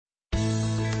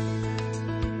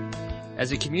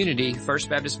As a community, First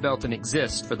Baptist Belton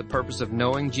exists for the purpose of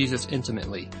knowing Jesus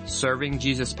intimately, serving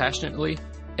Jesus passionately,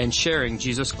 and sharing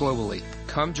Jesus globally.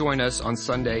 Come join us on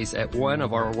Sundays at one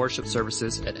of our worship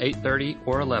services at 8:30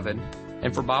 or 11,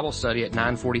 and for Bible study at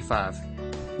 9:45.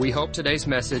 We hope today's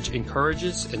message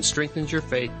encourages and strengthens your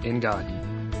faith in God.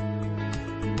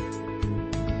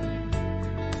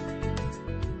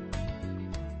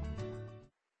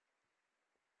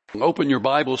 Open your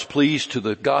Bibles, please, to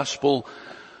the Gospel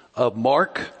of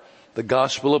Mark, the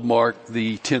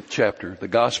 10th chapter, the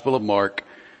Gospel of Mark,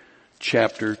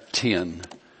 chapter 10.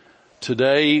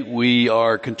 Today we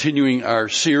are continuing our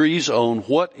series on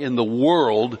what in the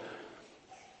world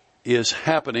is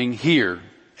happening here.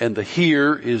 And the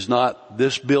here is not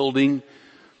this building,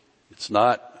 it's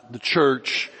not the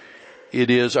church, it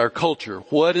is our culture.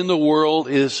 What in the world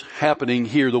is happening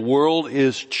here? The world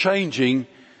is changing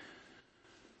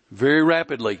very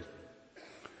rapidly.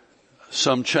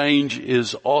 Some change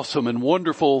is awesome and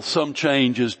wonderful. Some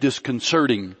change is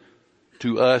disconcerting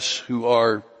to us who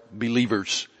are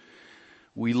believers.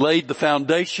 We laid the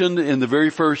foundation in the very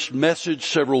first message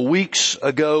several weeks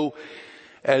ago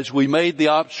as we made the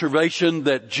observation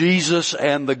that Jesus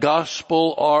and the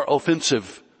gospel are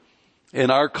offensive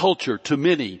in our culture. To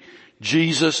many,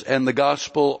 Jesus and the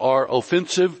gospel are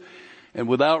offensive. And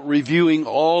without reviewing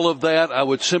all of that, I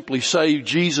would simply say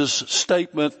Jesus'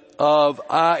 statement of,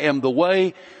 I am the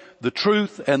way, the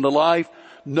truth, and the life.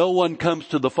 No one comes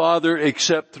to the Father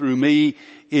except through me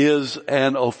is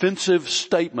an offensive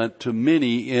statement to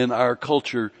many in our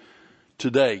culture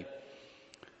today.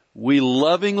 We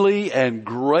lovingly and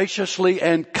graciously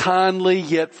and kindly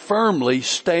yet firmly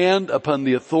stand upon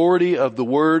the authority of the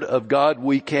Word of God.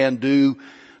 We can do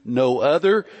no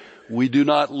other. We do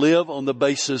not live on the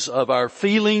basis of our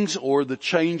feelings or the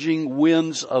changing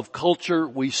winds of culture.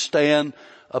 We stand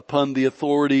upon the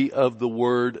authority of the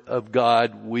Word of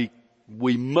God. We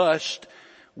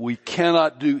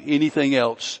cannot do anything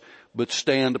else but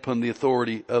stand upon the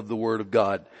authority of the Word of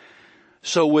God.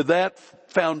 So with that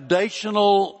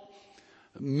foundational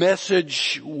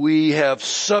message, we have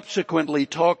subsequently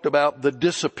talked about the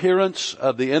disappearance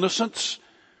of the innocents,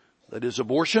 that is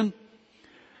abortion,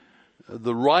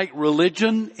 the right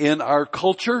religion in our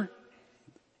culture,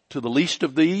 to the least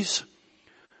of these,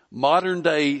 modern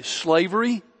day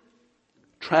slavery,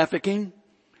 trafficking,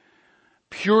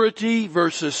 purity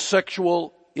versus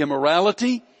sexual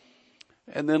immorality.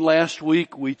 And then last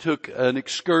week we took an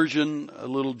excursion, a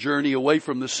little journey away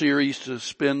from the series to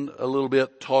spend a little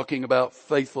bit talking about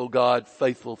faithful God,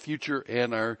 faithful future,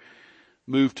 and our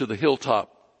move to the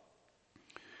hilltop.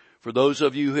 For those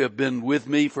of you who have been with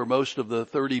me for most of the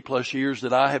 30 plus years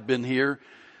that I have been here,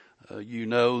 you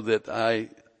know that I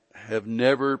have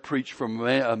never preached from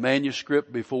a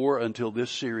manuscript before until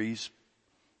this series,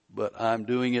 but I'm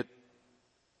doing it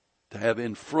to have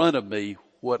in front of me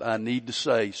what I need to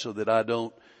say so that I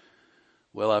don't,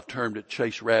 well, I've termed it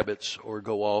chase rabbits or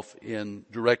go off in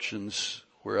directions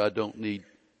where I don't need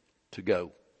to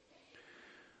go.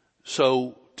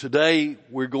 So today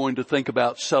we're going to think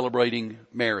about celebrating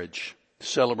marriage.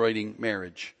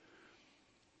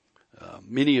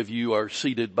 Many of you are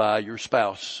seated by your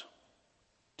spouse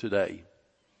today.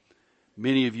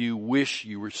 Many of you wish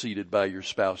you were seated by your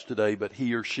spouse today, but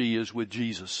he or she is with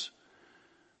Jesus.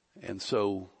 And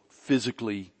so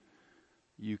physically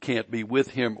you can't be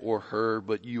with him or her,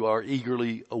 but you are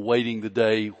eagerly awaiting the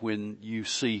day when you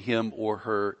see him or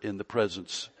her in the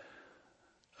presence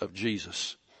of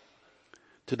Jesus.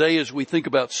 Today, as we think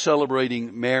about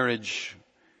celebrating marriage,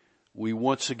 we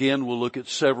once again will look at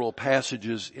several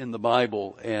passages in the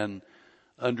Bible and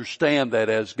understand that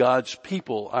as God's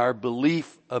people, our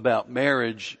belief about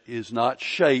marriage is not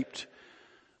shaped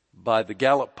by the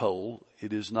Gallup poll.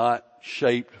 It is not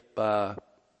shaped by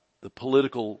the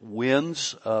political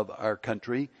winds of our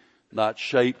country, not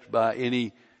shaped by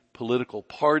any political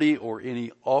party or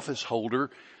any office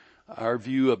holder. Our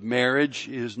view of marriage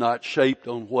is not shaped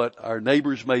on what our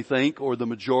neighbors may think or the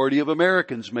majority of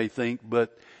Americans may think,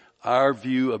 but our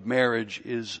view of marriage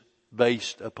is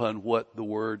based upon what the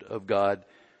Word of God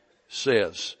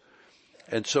says.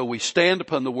 And so we stand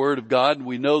upon the Word of God, and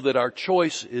we know that our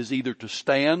choice is either to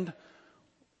stand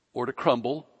or to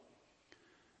crumble.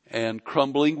 And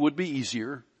crumbling would be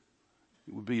easier.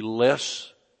 It would be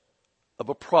less of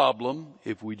a problem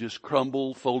if we just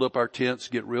crumble, fold up our tents,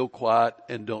 get real quiet,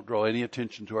 and don't draw any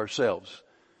attention to ourselves.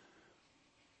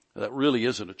 That really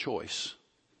isn't a choice.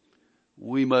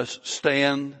 We must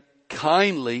stand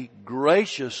kindly,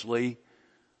 graciously,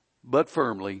 but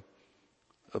firmly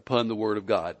upon the Word of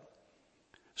God.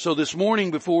 So this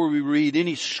morning, before we read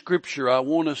any scripture, I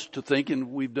want us to think,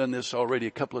 and we've done this already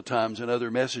a couple of times in other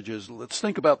messages, let's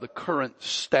think about the current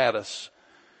status.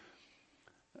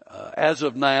 As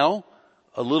of now,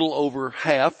 a little over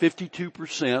half,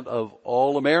 52% of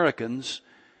all Americans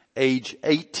age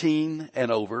 18 and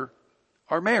over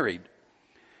are married.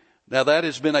 Now that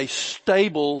has been a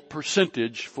stable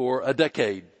percentage for a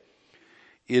decade.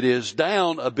 It is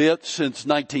down a bit since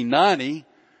 1990,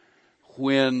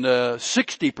 when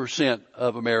 60%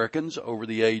 of Americans over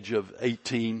the age of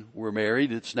 18 were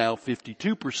married. It's now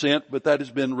 52%, but that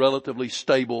has been relatively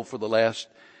stable for the last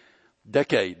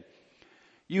decade.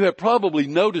 You have probably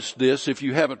noticed this if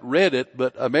you haven't read it,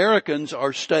 but Americans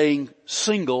are staying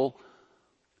single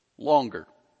longer.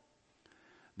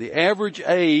 The average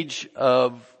age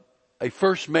of a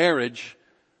first marriage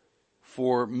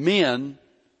for men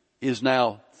is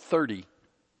now 30.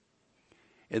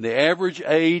 And the average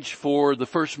age for the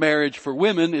first marriage for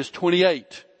women is 28.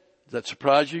 Does that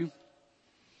surprise you?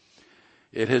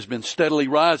 It has been steadily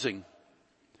rising.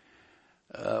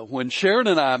 When Sharon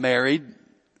and I married,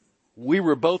 we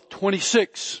were both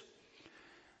 26.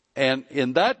 And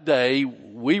in that day,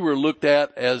 we were looked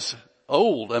at as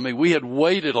old. I mean, we had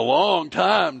waited a long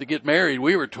time to get married.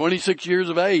 We were 26 years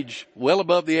of age, well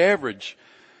above the average.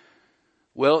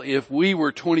 Well, if we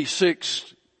were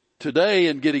 26 today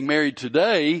and getting married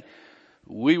today,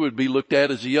 we would be looked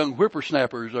at as the young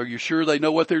whippersnappers. Are you sure they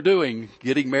know what they're doing?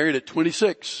 Getting married at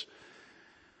 26.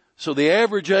 So the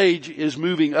average age is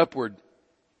moving upward.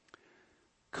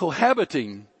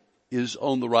 Cohabiting is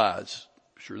on the rise.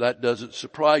 I'm sure that doesn't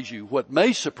surprise you. What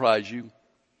may surprise you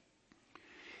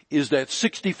is that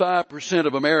 65%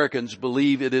 of Americans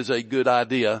believe it is a good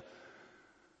idea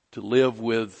to live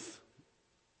with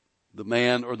the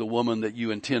man or the woman that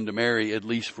you intend to marry, at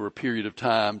least for a period of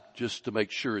time, just to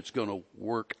make sure it's going to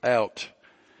work out.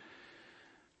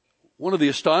 One of the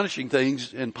astonishing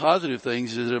things and positive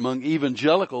things is that among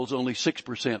evangelicals, only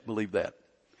 6% believe that.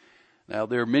 Now,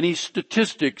 there are many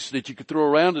statistics that you could throw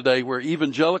around today where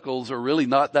evangelicals are really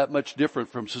not that much different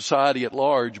from society at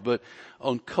large, but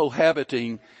on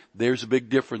cohabiting, there's a big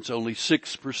difference. Only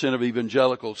 6% of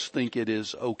evangelicals think it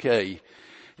is okay.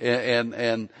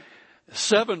 And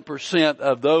 7%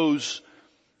 of those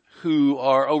who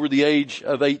are over the age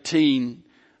of 18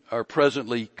 are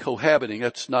presently cohabiting.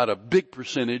 That's not a big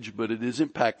percentage, but it is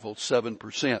impactful,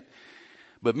 7%.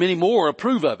 But many more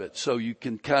approve of it, so you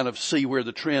can kind of see where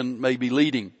the trend may be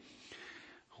leading.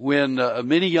 When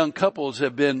many young couples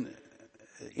have been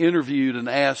interviewed and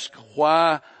asked,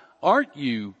 why aren't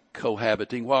you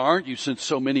cohabiting? Why aren't you, since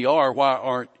so many are, why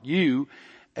aren't you?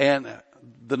 And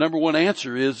the number one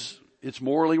answer is, it's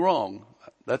morally wrong.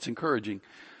 That's encouraging.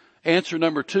 Answer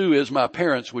number two is, my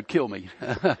parents would kill me.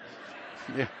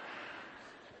 Yeah.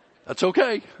 That's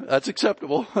okay. That's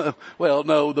acceptable. Well,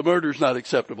 no, the murder's not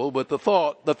acceptable, but the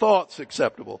thought's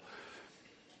acceptable.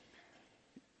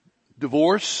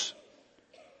 Divorce,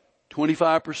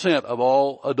 25% of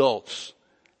all adults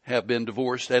have been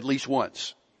divorced at least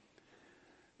once.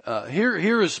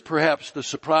 Here is perhaps the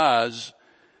surprise.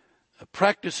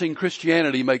 Practicing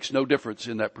Christianity makes no difference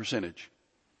in that percentage.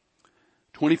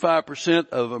 25%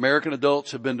 of American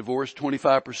adults have been divorced.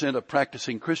 25% of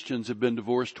practicing Christians have been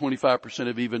divorced. 25%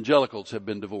 of evangelicals have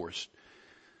been divorced.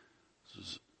 This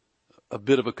is a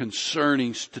bit of a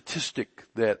concerning statistic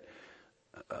that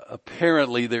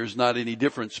apparently there's not any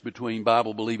difference between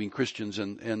Bible-believing Christians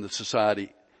and the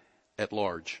society at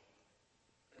large.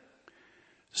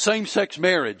 Same-sex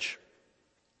marriage.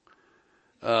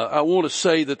 I want to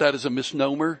say that is a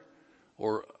misnomer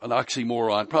or an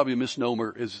oxymoron. Probably a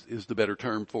misnomer is the better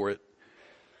term for it.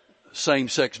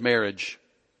 Same-sex marriage.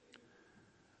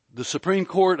 The Supreme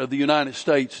Court of the United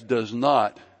States does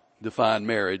not define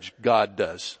marriage. God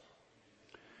does.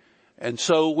 And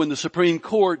so when the Supreme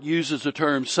Court uses the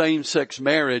term same-sex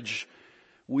marriage,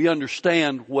 we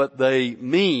understand what they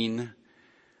mean,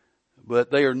 but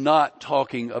they are not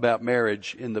talking about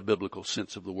marriage in the biblical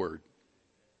sense of the word.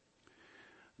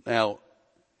 Now,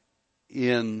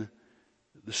 in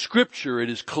the scripture, it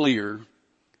is clear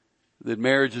that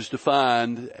marriage is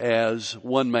defined as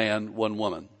one man, one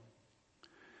woman.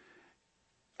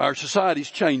 Our society's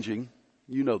changing.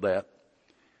 You know that.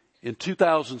 In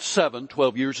 2007,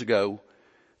 12 years ago,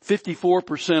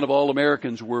 54% of all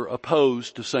Americans were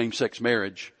opposed to same-sex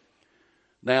marriage.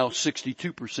 Now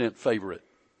 62% favor it.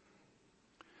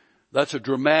 That's a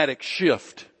dramatic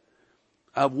shift.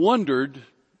 I've wondered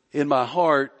in my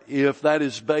heart if that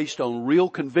is based on real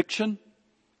conviction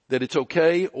that it's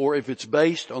okay, or if it's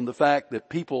based on the fact that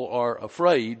people are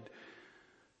afraid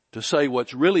to say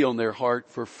what's really on their heart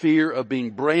for fear of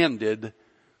being branded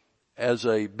as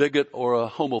a bigot or a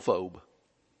homophobe.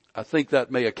 I think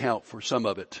that may account for some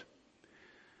of it.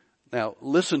 Now,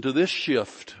 listen to this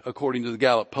shift according to the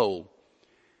Gallup poll.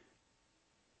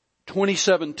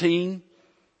 2017,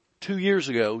 2 years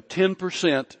ago,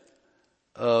 10%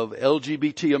 of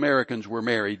LGBT Americans were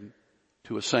married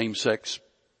to a same-sex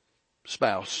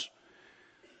spouse.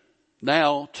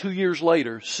 Now, 2 years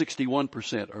later,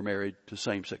 61% are married to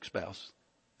same-sex spouse.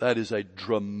 That is a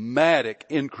dramatic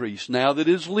increase. Now that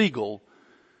it is legal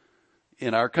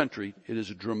in our country, it is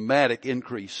a dramatic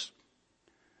increase.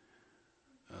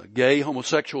 Gay,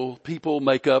 homosexual people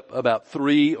make up about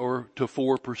 3 to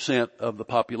 4% of the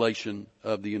population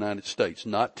of the United States.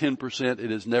 Not 10%.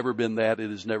 It has never been that. It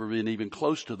has never been even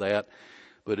close to that.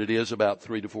 But it is about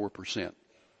 3 to 4%.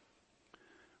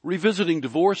 Revisiting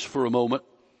divorce for a moment,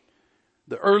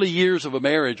 the early years of a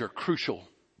marriage are crucial.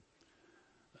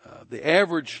 The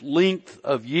average length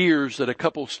of years that a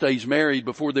couple stays married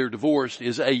before they're divorced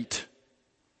is 8.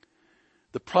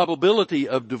 The probability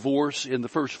of divorce in the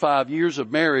first 5 years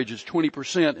of marriage is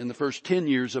 20%. In the first 10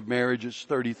 years of marriage, it's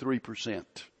 33%.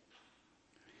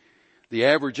 The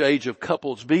average age of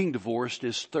couples being divorced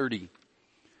is 30.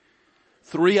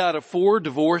 3 out of 4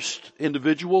 divorced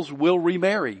individuals will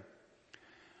remarry.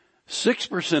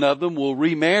 6% of them will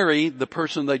remarry the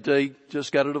person that they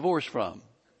just got a divorce from.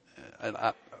 And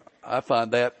I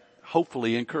find that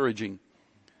hopefully encouraging.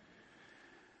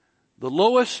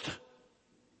 There's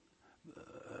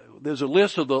a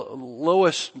list of the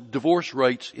lowest divorce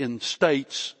rates in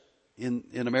states in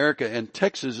America, and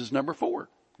Texas is number 4.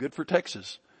 Good for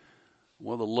Texas.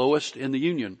 One of the lowest in the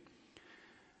union.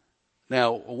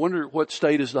 Now, I wonder what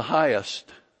state is the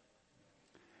highest.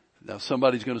 Now,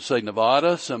 somebody's going to say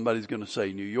Nevada, somebody's going to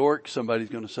say New York, somebody's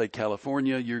going to say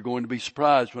California. You're going to be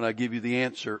surprised when I give you the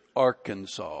answer,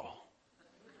 Arkansas.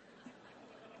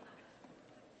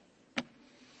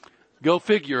 Go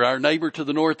figure, our neighbor to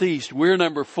the northeast, we're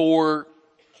number 4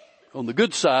 on the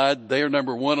good side. They are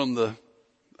number 1 on the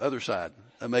other side.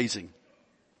 Amazing.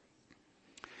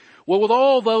 Well, with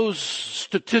all those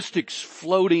statistics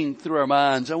floating through our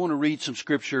minds, I want to read some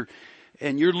scripture,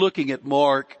 and you're looking at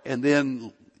Mark, and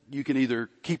then you can either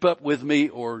keep up with me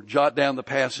or jot down the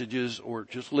passages or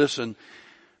just listen.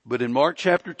 But in Mark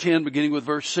chapter 10, beginning with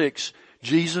verse 6,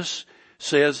 Jesus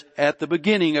says, at the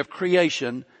beginning of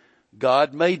creation,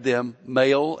 God made them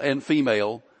male and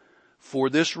female. For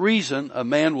this reason, a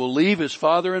man will leave his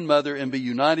father and mother and be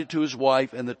united to his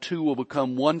wife, and the two will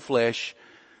become one flesh.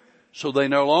 So they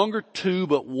no longer two,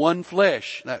 but one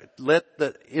flesh. Now, let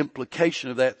the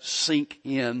implication of that sink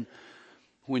in.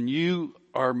 When you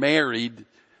are married,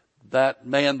 that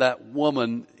man, that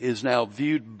woman is now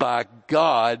viewed by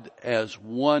God as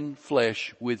one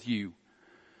flesh with you.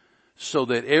 So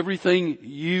that everything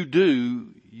you do,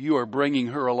 you are bringing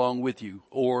her along with you,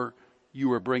 or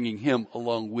you are bringing him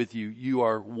along with you. You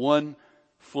are one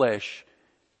flesh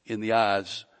in the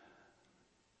eyes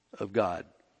of God.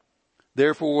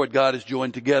 Therefore, what God has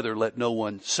joined together, let no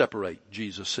one separate,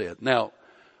 Jesus said. Now,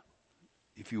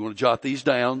 if you want to jot these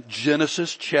down,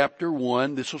 Genesis chapter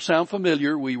 1. This will sound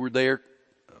familiar. We were there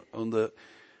on the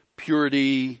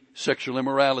purity, sexual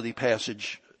immorality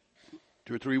passage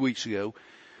 2 or 3 weeks ago.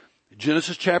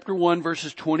 Genesis chapter 1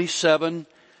 verses 27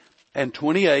 and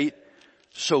 28.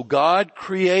 So God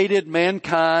created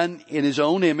mankind in his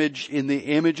own image. In the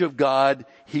image of God,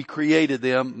 he created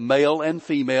them. Male and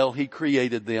female, he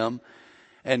created them.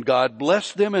 And God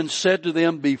blessed them and said to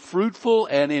them, be fruitful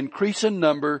and increase in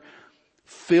number.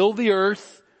 Fill the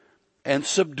earth and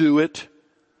subdue it.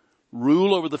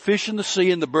 Rule over the fish in the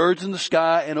sea and the birds in the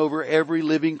sky and over every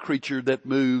living creature that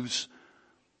moves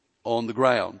on the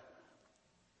ground.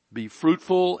 Be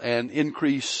fruitful and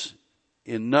increase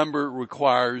in number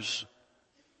requires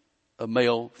a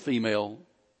male-female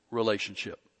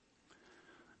relationship.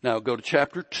 Now go to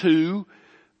chapter 2,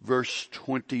 verse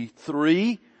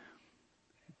 23.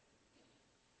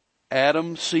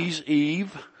 Adam sees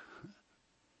Eve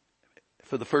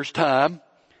for the first time.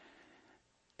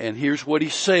 And here's what he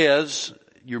says.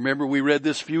 You remember we read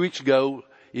this a few weeks ago.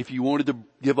 If you wanted to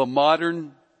give a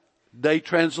modern day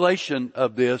translation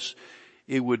of this,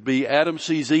 it would be Adam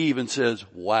sees Eve and says,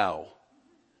 wow.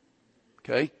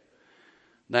 Okay?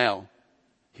 Now,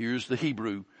 here's the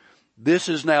Hebrew. This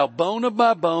is now bone of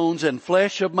my bones and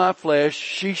flesh of my flesh.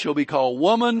 She shall be called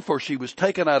woman, for she was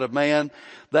taken out of man.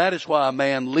 That is why a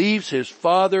man leaves his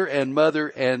father and mother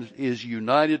and is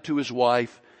united to his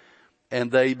wife,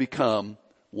 and they become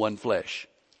one flesh.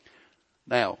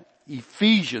 Now,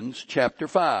 Ephesians chapter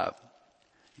 5.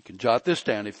 You can jot this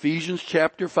down. Ephesians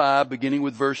chapter 5, beginning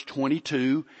with verse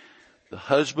 22. The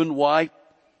husband-wife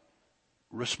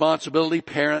responsibility,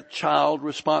 parent-child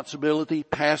responsibility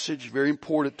passage, very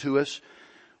important to us.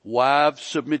 Wives,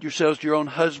 submit yourselves to your own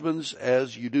husbands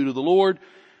as you do to the Lord.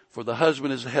 For the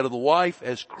husband is the head of the wife,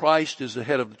 as Christ is the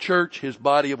head of the church, his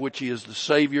body of which he is the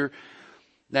Savior.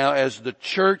 Now, as the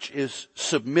church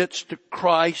submits to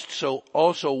Christ, so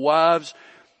also wives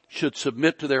should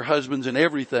submit to their husbands in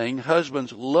everything.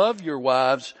 Husbands, love your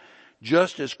wives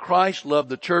just as Christ loved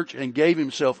the church and gave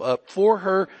himself up for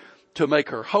her to make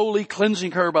her holy,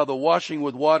 cleansing her by the washing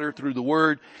with water through the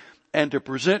word, and to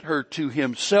present her to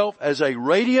himself as a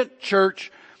radiant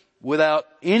church without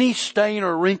any stain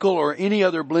or wrinkle or any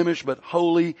other blemish, but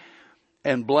holy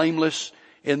and blameless.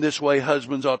 In this way,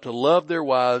 husbands ought to love their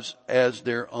wives as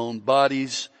their own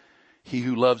bodies. He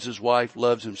who loves his wife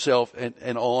loves himself,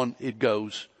 and on it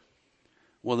goes.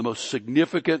 One of the most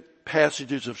significant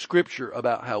passages of Scripture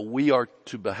about how we are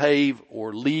to behave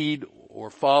or lead or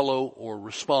follow or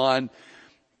respond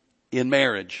in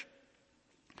marriage.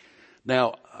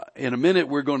 Now, in a minute,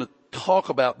 we're going to talk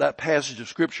about that passage of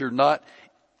Scripture, not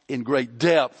in great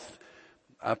depth.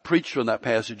 I've preached on that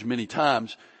passage many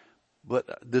times,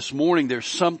 but this morning there's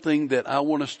something that I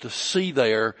want us to see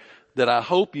there that I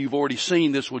hope you've already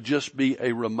seen. This will just be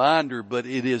a reminder, but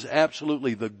it is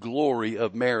absolutely the glory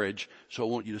of marriage. So I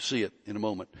want you to see it in a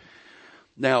moment.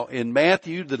 Now, in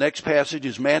Matthew, the next passage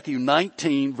is Matthew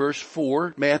 19, verse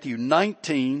 4. Matthew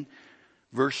 19,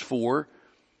 verse 4.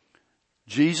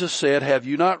 Jesus said, have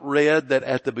you not read that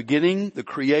at the beginning the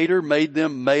Creator made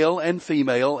them male and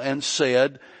female and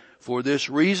said, for this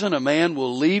reason a man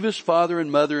will leave his father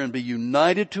and mother and be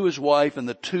united to his wife, and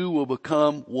the two will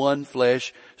become one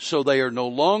flesh. So they are no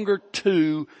longer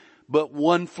two, but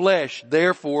one flesh.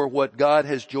 Therefore, what God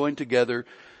has joined together,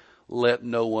 let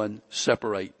no one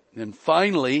separate. And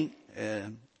finally,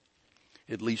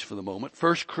 at least for the moment,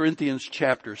 1 Corinthians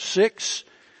chapter 6,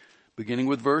 beginning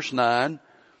with verse 9.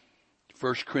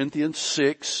 1 Corinthians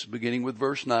 6, beginning with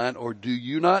verse 9, or do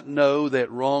you not know that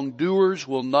wrongdoers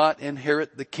will not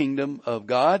inherit the kingdom of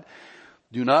God?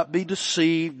 Do not be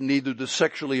deceived, neither the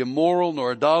sexually immoral,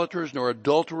 nor idolaters, nor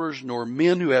adulterers, nor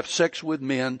men who have sex with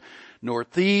men, nor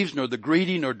thieves, nor the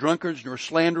greedy, nor drunkards, nor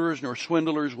slanderers, nor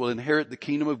swindlers will inherit the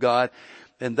kingdom of God.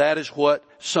 And that is what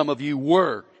some of you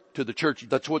were to the church.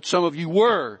 That's what some of you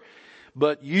were.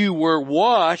 But you were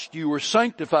washed, you were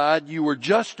sanctified, you were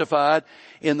justified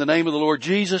in the name of the Lord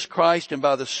Jesus Christ and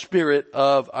by the Spirit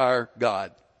of our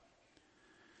God.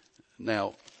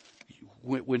 Now,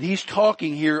 when he's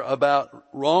talking here about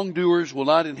wrongdoers will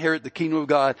not inherit the kingdom of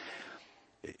God,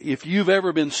 if you've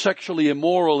ever been sexually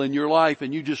immoral in your life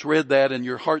and you just read that and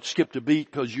your heart skipped a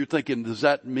beat because you're thinking, does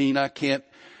that mean I can't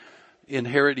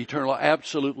inherit eternal life?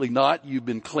 Absolutely not. You've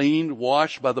been cleaned,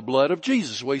 washed by the blood of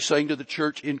Jesus, what he's saying to the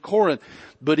church in Corinth.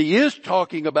 But he is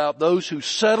talking about those who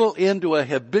settle into a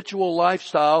habitual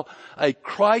lifestyle, a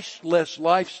Christless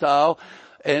lifestyle,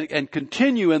 and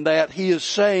continue in that. He is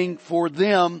saying for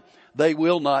them, they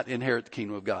will not inherit the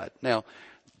kingdom of God. Now,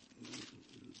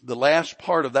 the last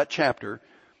part of that chapter,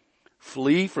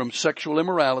 flee from sexual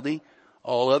immorality.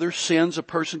 All other sins a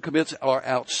person commits are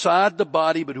outside the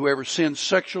body, but whoever sins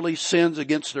sexually sins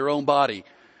against their own body.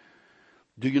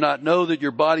 Do you not know that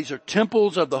your bodies are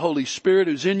temples of the Holy Spirit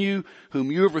who's in you,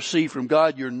 whom you have received from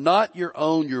God? You're not your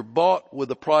own. You're bought with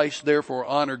a price. Therefore,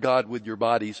 honor God with your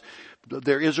bodies.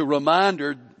 There is a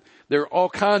reminder. There are all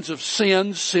kinds of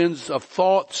sins, sins of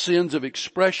thought, sins of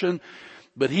expression.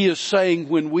 But he is saying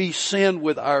when we sin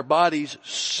with our bodies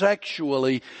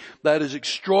sexually, that is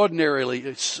extraordinarily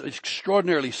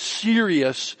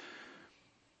serious,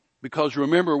 because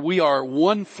remember, we are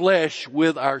one flesh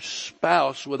with our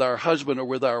spouse, with our husband or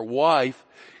with our wife.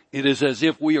 It is as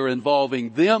if we are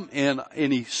involving them in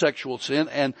any sexual sin.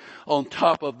 And on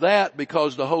top of that,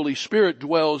 because the Holy Spirit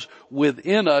dwells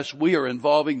within us, we are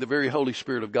involving the very Holy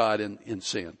Spirit of God in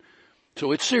sin.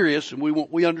 So it's serious, and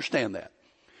we understand that.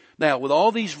 Now, with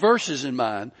all these verses in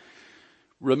mind,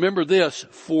 remember this,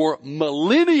 for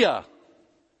millennia,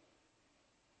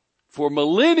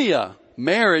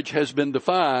 marriage has been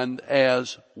defined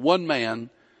as one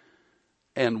man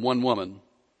and one woman,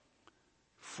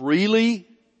 freely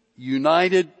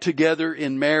united together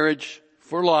in marriage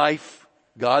for life,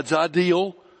 God's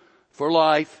ideal for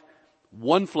life,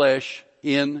 one flesh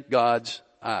in God's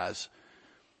eyes.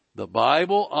 The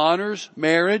Bible honors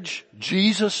marriage.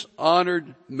 Jesus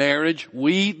honored marriage.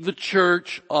 We, the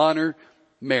church, honor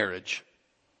marriage.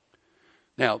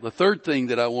 Now, the third thing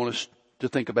that I want us to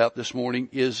think about this morning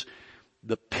is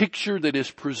the picture that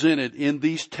is presented in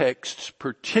these texts,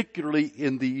 particularly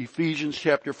in the Ephesians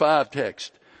chapter 5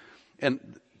 text. And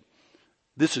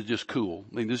this is just cool.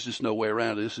 I mean, there's just no way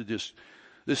around it. This is just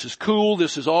This is cool.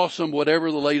 This is awesome.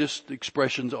 Whatever the latest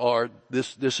expressions are,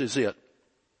 this is it.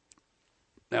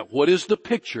 Now, what is the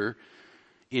picture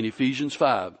in Ephesians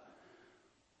 5?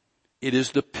 It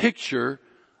is the picture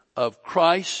of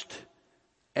Christ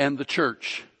and the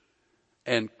church.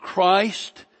 And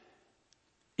Christ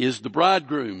is the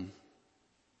bridegroom,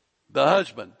 the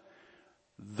husband.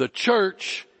 The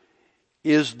church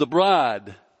is the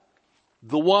bride,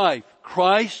 the wife.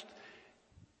 Christ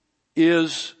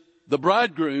is the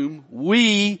bridegroom.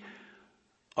 We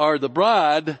are the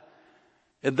bride.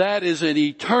 And that is an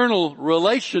eternal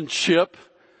relationship.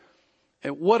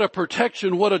 And what a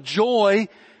protection, what a joy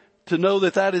to know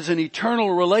that that is an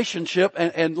eternal relationship.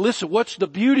 And listen, what's the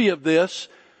beauty of this?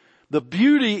 The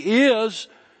beauty is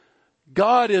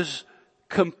God is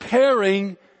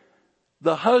comparing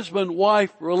the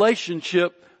husband-wife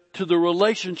relationship to the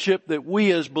relationship that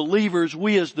we as believers,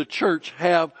 we as the church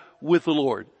have with the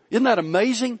Lord. Isn't that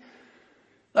amazing?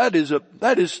 That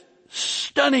is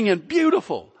stunning and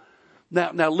beautiful.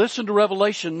 Now listen to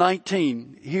Revelation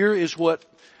 19. Here is what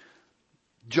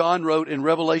John wrote in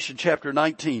Revelation chapter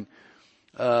 19,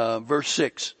 verse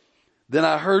 6. Then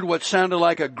I heard what sounded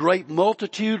like a great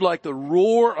multitude, like the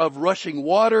roar of rushing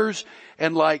waters,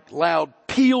 and like loud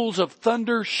peals of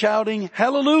thunder, shouting,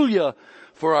 Hallelujah!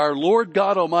 For our Lord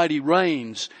God Almighty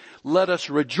reigns. Let us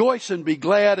rejoice and be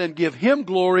glad and give Him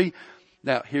glory.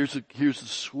 Now here's the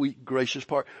sweet, gracious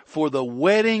part. For the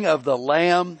wedding of the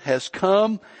Lamb has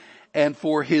come, and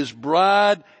for His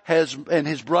bride has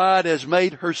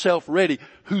made herself ready.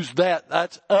 Who's that?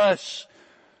 That's us.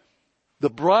 The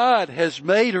bride has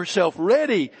made herself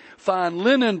ready. Fine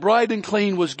linen, bright and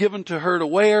clean, was given to her to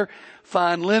wear.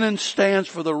 Fine linen stands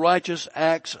for the righteous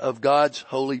acts of God's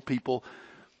holy people.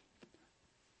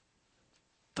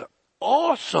 The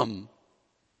awesomeness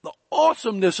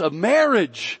of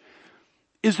marriage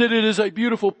is that it is a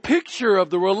beautiful picture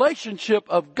of the relationship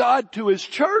of God to His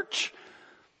church.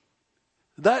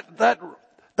 That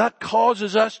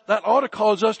ought to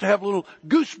cause us to have little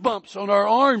goosebumps on our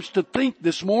arms to think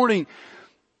this morning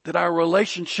that our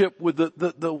relationship with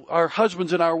our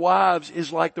husbands and our wives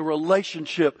is like the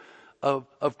relationship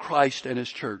of Christ and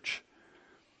His church.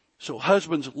 So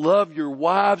husbands, love your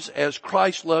wives as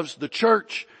Christ loves the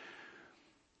church.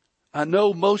 I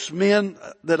know most men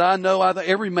that I know,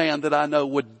 every man that I know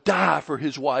would die for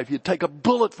his wife. He'd take a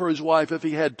bullet for his wife if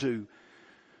he had to.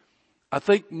 I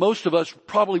think most of us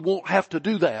probably won't have to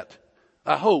do that.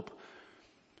 I hope.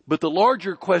 But the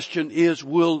larger question is,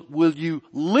 will you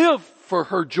live for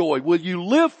her joy? Will you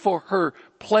live for her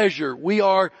pleasure? We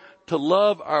are to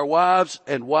love our wives,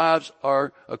 and wives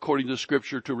are, according to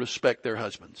Scripture, to respect their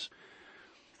husbands.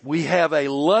 We have a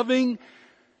loving,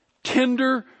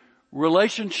 tender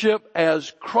relationship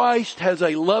as Christ has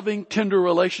a loving, tender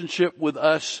relationship with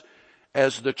us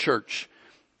as the church.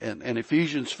 And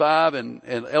Ephesians 5 and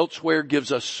elsewhere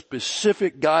gives us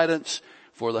specific guidance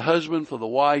for the husband, for the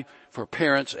wife, for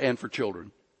parents, and for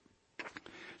children.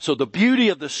 So the beauty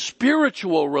of the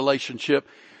spiritual relationship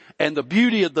and the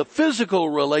beauty of the physical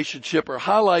relationship are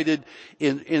highlighted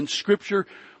in Scripture,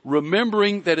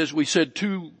 remembering that, as we said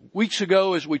 2 weeks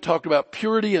ago, as we talked about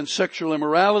purity and sexual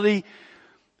immorality,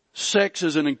 sex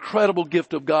is an incredible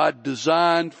gift of God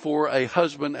designed for a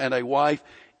husband and a wife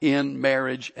in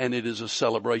marriage, and it is a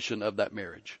celebration of that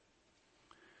marriage.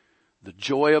 The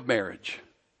joy of marriage.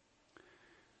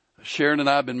 Sharon and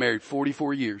I have been married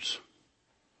 44 years.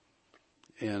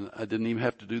 And I didn't even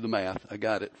have to do the math. I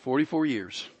got it. 44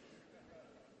 years.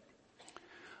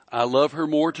 I love her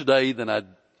more today than I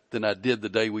did the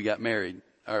day we got married.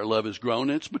 Our love has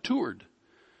grown and it's matured.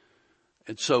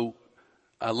 And so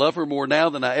I love her more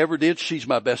now than I ever did. She's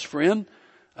my best friend.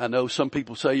 I know some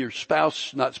people say your spouse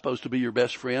is not supposed to be your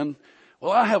best friend.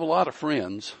 Well, I have a lot of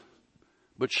friends,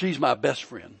 but she's my best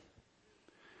friend.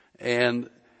 And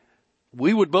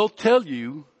we would both tell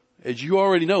you, as you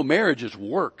already know, marriage is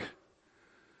work.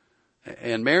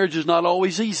 And marriage is not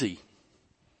always easy,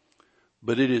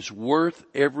 but it is worth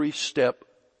every step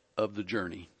of the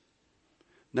journey.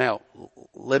 Now,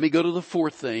 let me go to the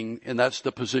fourth thing, and that's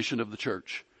the position of the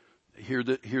church. Hear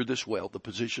this well, the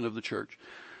position of the church.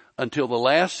 Until the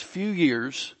last few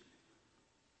years,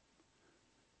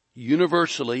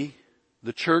 universally,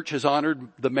 the church has honored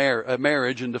the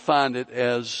marriage and defined it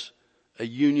as a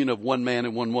union of one man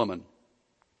and one woman.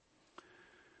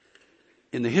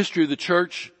 In the history of the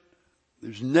church,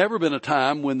 there's never been a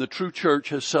time when the true church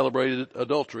has celebrated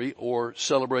adultery or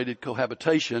celebrated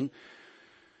cohabitation,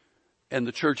 and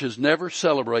the church has never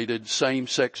celebrated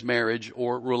same-sex marriage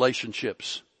or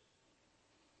relationships.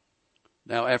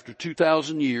 Now, after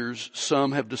 2,000 years,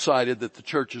 some have decided that the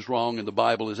church is wrong and the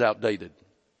Bible is outdated.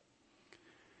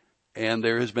 And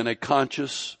there has been a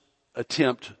conscious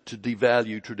attempt to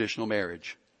devalue traditional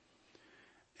marriage.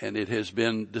 And it has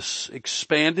been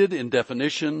expanded in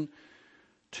definition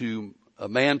to a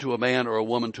man or a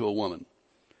woman to a woman.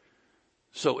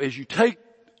 So as you take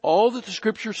all that the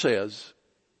Scripture says,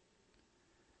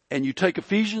 and you take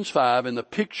Ephesians 5 and the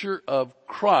picture of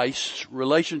Christ's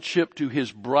relationship to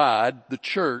His bride, the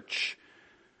church,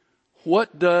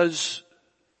 what does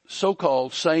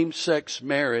so-called same-sex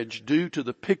marriage do to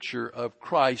the picture of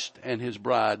Christ and His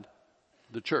bride,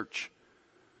 the church?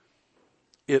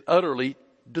 It utterly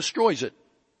destroys it.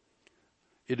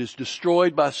 It is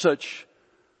destroyed by such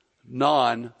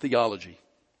non-theology.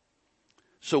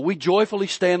 So we joyfully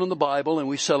stand on the Bible and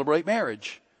we celebrate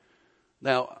marriage.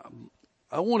 Now,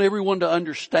 I want everyone to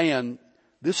understand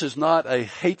this is not a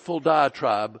hateful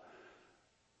diatribe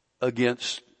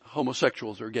against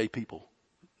homosexuals or gay people.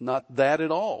 Not that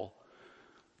at all.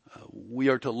 We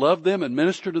are to love them and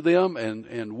minister to them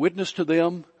and witness to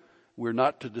them. We're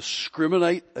not to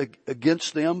discriminate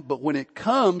against them. But when it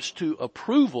comes to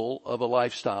approval of a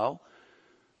lifestyle,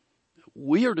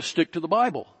 we are to stick to the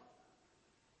Bible.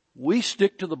 We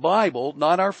stick to the Bible,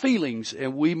 not our feelings,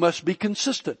 and we must be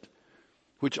consistent.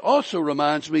 Which also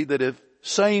reminds me that if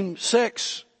same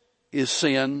sex is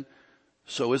sin,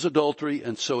 so is adultery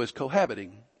and so is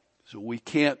cohabiting. So we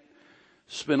can't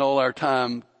spend all our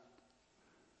time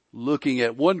looking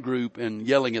at one group and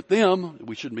yelling at them.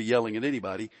 We shouldn't be yelling at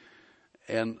anybody.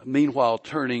 And meanwhile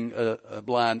turning a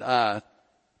blind eye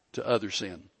to other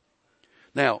sin.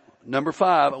 Now, number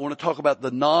 5, I want to talk about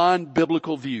the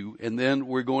non-biblical view, and then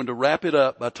we're going to wrap it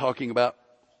up by talking about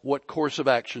what course of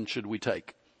action should we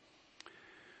take.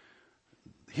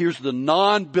 Here's the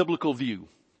non-biblical view.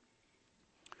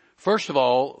 First of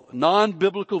all,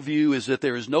 non-biblical view is that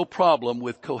there is no problem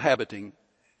with cohabiting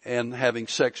and having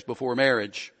sex before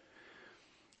marriage.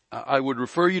 I would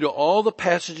refer you to all the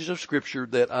passages of Scripture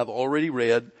that I've already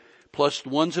read, plus the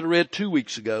ones that I read 2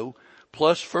 weeks ago,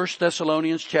 plus 1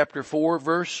 Thessalonians chapter 4,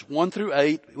 verse 1 through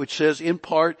 8, which says in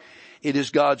part, it is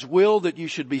God's will that you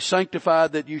should be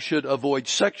sanctified, that you should avoid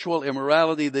sexual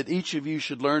immorality, that each of you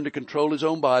should learn to control his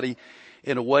own body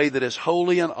in a way that is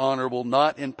holy and honorable,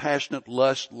 not in passionate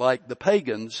lust like the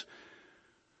pagans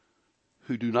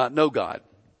who do not know God.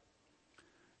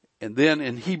 And then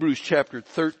in Hebrews chapter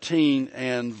 13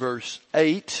 and verse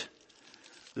 8,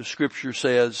 the Scripture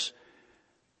says,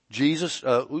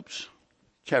 verse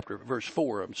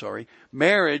 4,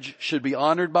 marriage should be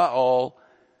honored by all,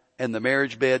 and the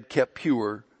marriage bed kept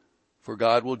pure, for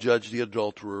God will judge the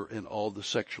adulterer and all the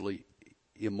sexually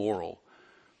immoral.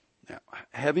 Now,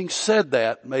 having said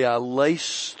that, may I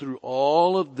lace through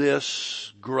all of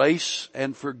this grace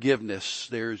and forgiveness.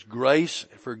 There's grace,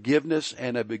 forgiveness,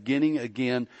 and a beginning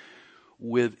again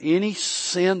with any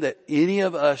sin that any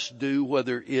of us do,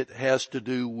 whether it has to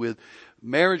do with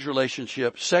marriage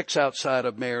relationship, sex outside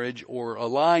of marriage, or a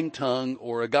lying tongue,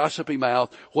 or a gossipy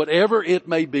mouth, whatever it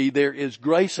may be, there is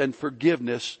grace and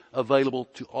forgiveness available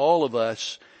to all of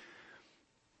us.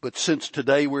 But since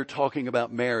today we're talking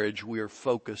about marriage, we are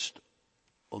focused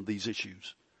on these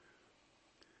issues.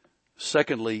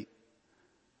 Secondly,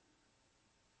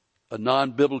 a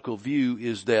non-biblical view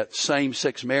is that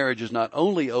same-sex marriage is not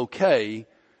only okay,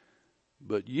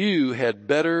 but you had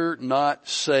better not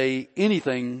say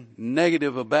anything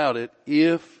negative about it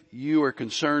if you are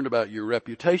concerned about your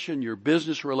reputation, your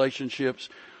business relationships,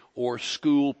 or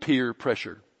school peer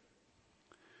pressure.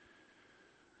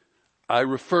 I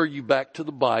refer you back to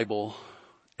the Bible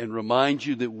and remind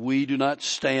you that we do not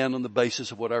stand on the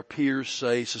basis of what our peers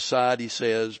say, society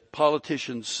says,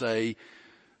 politicians say,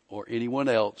 or anyone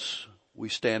else. We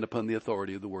stand upon the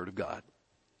authority of the Word of God.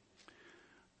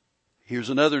 Here's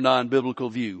another non-biblical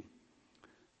view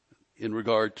in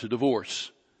regard to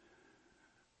divorce.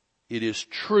 It is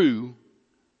true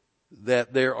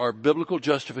that there are biblical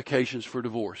justifications for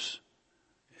divorce,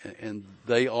 and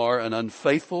they are an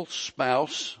unfaithful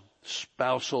spouse,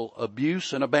 spousal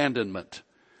abuse, and abandonment.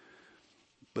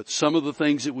 But some of the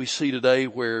things that we see today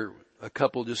where a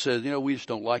couple just says, we just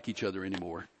don't like each other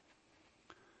anymore.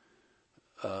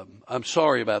 I'm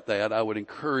sorry about that. I would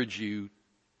encourage you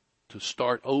to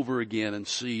start over again and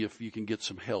see if you can get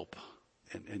some help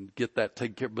and get that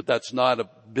taken care of. But that's not a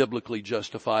biblically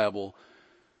justifiable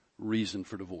reason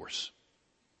for divorce.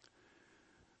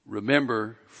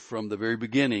 Remember, from the very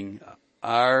beginning,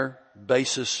 our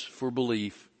basis for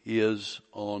belief is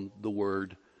on the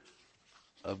Word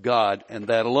of God and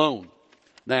that alone.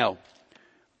 Now,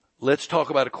 let's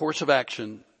talk about a course of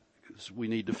action because we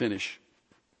need to finish.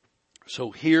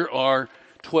 So here are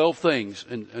 12 things,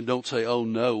 and don't say, oh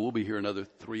no, we'll be here another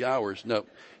 3 hours. No,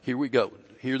 here we go.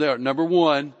 Here they are. Number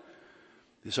 1,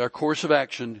 This is our course of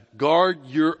action. Guard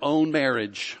your own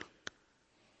marriage.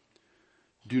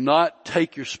 Do not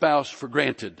take your spouse for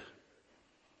granted.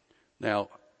 Now,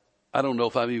 I don't know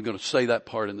if I'm even going to say that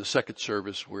part in the second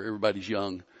service where everybody's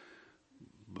young.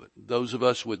 But those of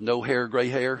us with no hair, gray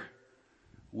hair,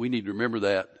 we need to remember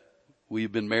that.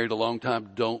 We've been married a long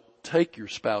time. Don't take your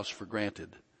spouse for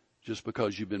granted just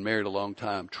because you've been married a long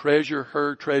time. Treasure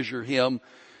her, treasure him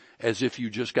as if you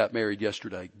just got married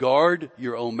yesterday. Guard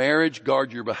your own marriage.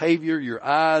 Guard your behavior, your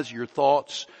eyes, your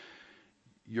thoughts,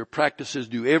 your practices.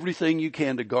 Do everything you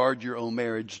can to guard your own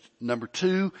marriage. Number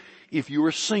 2, if you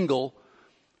are single,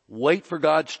 wait for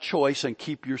God's choice and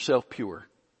keep yourself pure.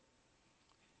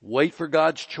 Wait for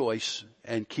God's choice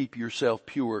and keep yourself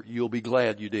pure. You'll be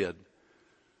glad you did.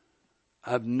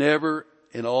 I've never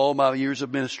in all my years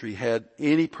of ministry had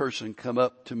any person come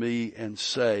up to me and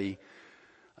say,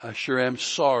 I sure am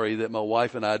sorry that my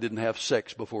wife and I didn't have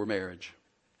sex before marriage.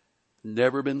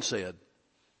 Never been said.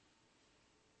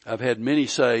 I've had many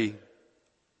say,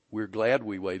 we're glad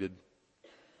we waited.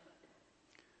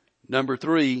 Number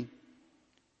 3,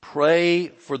 pray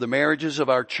for the marriages of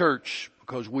our church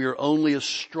because we are only as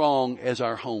strong as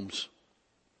our homes.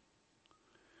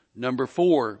 Number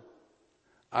 4,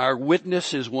 our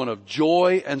witness is one of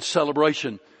joy and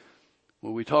celebration.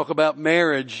 When we talk about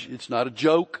marriage, it's not a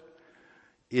joke.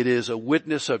 It is a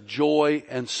witness of joy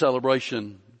and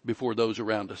celebration before those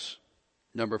around us.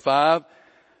 Number 5,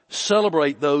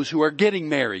 celebrate those who are getting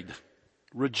married.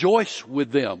 Rejoice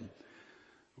with them.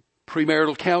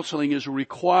 Premarital counseling is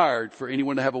required for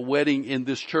anyone to have a wedding in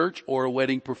this church or a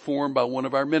wedding performed by one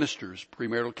of our ministers.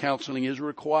 Premarital counseling is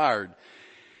required.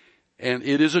 And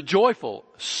it is a joyful,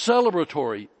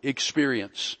 celebratory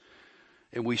experience.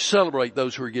 And we celebrate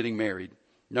those who are getting married.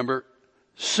 Number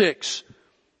 6,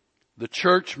 the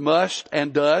church must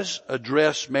and does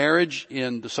address marriage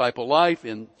in disciple life,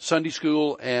 in Sunday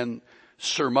school, and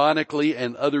sermonically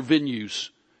and other venues.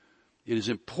 It is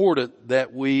important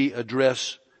that we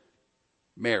address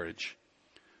marriage.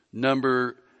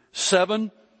 Number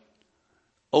 7,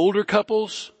 older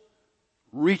couples,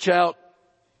 reach out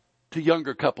to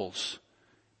younger couples.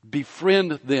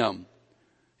 Befriend them.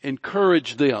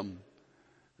 Encourage them.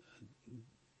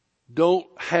 Don't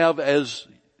have as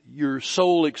your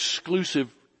sole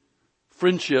exclusive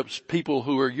friendships people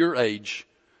who are your age,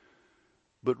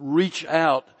 but reach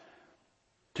out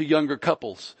to younger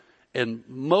couples. And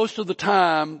most of the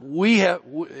time we have,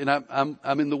 and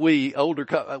I'm in the older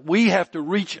couple, we have to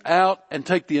reach out and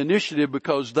take the initiative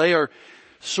because they are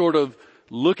sort of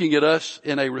looking at us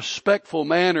in a respectful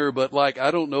manner, but like,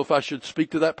 I don't know if I should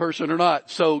speak to that person or not.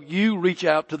 So you reach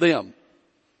out to them.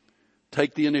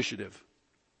 Take the initiative.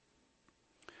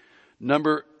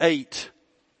 Number 8,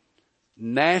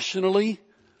 nationally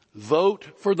vote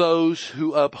for those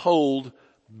who uphold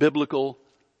biblical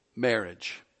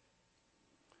marriage.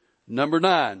 Number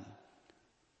 9,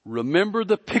 remember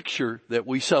the picture that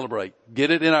we celebrate.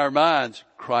 Get it in our minds.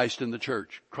 Christ in the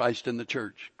church, Christ in the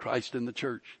church, Christ in the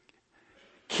church.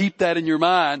 Keep that in your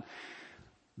mind.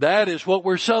 That is what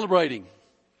we're celebrating.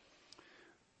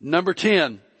 Number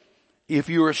 10, if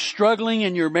you are struggling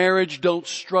in your marriage, don't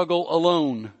struggle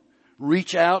alone.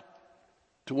 Reach out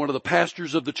to one of the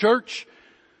pastors of the church.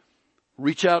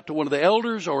 Reach out to one of the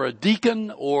elders or a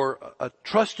deacon or a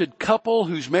trusted couple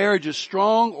whose marriage is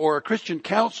strong or a Christian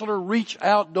counselor. Reach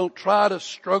out. Don't try to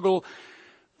struggle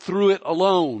through it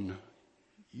alone.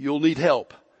 You'll need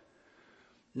help.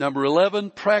 Number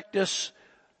 11, practice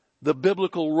the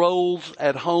biblical roles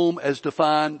at home as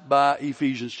defined by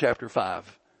Ephesians chapter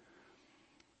 5.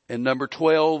 And number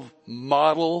 12,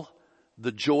 model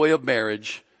the joy of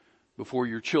marriage before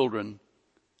your children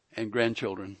and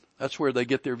grandchildren. That's where they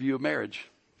get their view of marriage.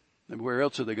 And where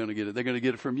else are they going to get it? They're going to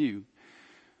get it from you.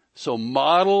 So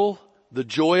model the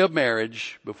joy of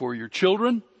marriage before your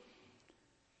children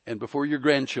and before your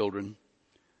grandchildren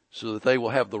so that they will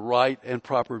have the right and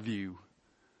proper view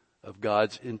of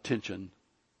God's intention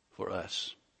for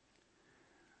us.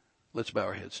 Let's bow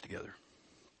our heads together.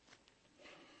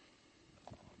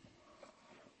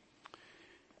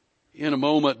 In a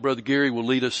moment, Brother Gary will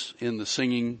lead us in the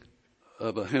singing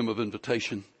of a hymn of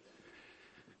invitation.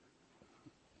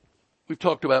 We've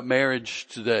talked about marriage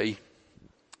today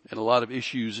and a lot of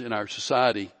issues in our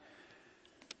society,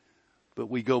 but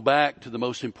we go back to the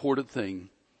most important thing,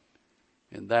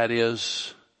 and that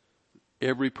is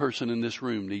every person in this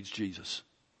room needs Jesus.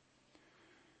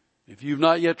 If you've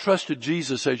not yet trusted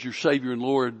Jesus as your Savior and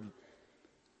Lord,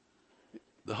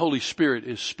 the Holy Spirit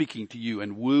is speaking to you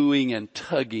and wooing and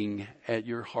tugging at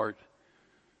your heart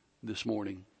this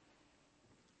morning.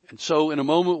 And so in a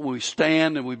moment when we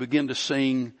stand and we begin to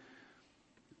sing,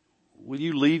 will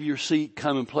you leave your seat,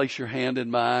 come and place your hand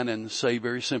in mine and say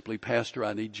very simply, Pastor,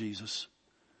 I need Jesus.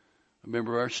 A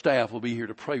member of our staff will be here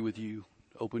to pray with you,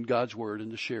 to open God's Word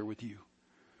and to share with you.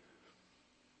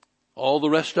 All the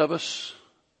rest of us,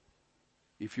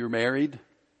 if you're married,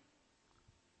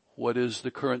 what is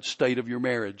the current state of your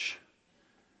marriage?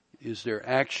 Is there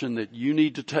action that you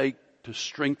need to take to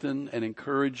strengthen and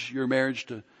encourage your marriage,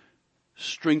 to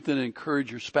strengthen and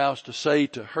encourage your spouse, to say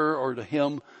to her or to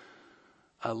him,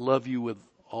 I love you with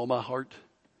all my heart?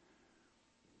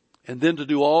 And then to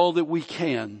do all that we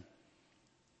can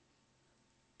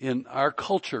in our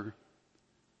culture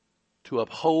to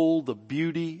uphold the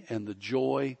beauty and the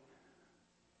joy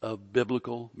of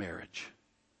biblical marriage.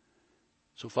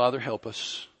 So Father, help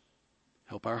us.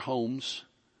 Help our homes.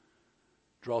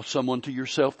 Draw someone to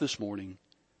yourself this morning.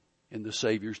 In the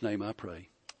Savior's name I pray.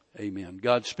 Amen.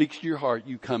 God speaks to your heart.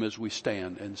 You come as we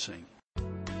stand and sing.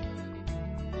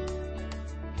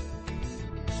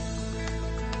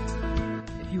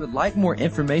 If you would like more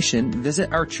information,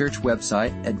 visit our church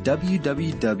website at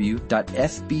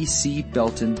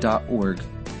www.fbcbelton.org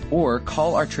or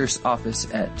call our church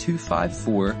office at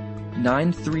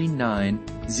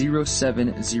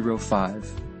 254-939-0705.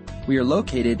 We are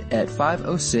located at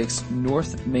 506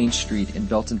 North Main Street in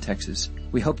Belton, Texas.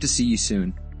 We hope to see you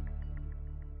soon.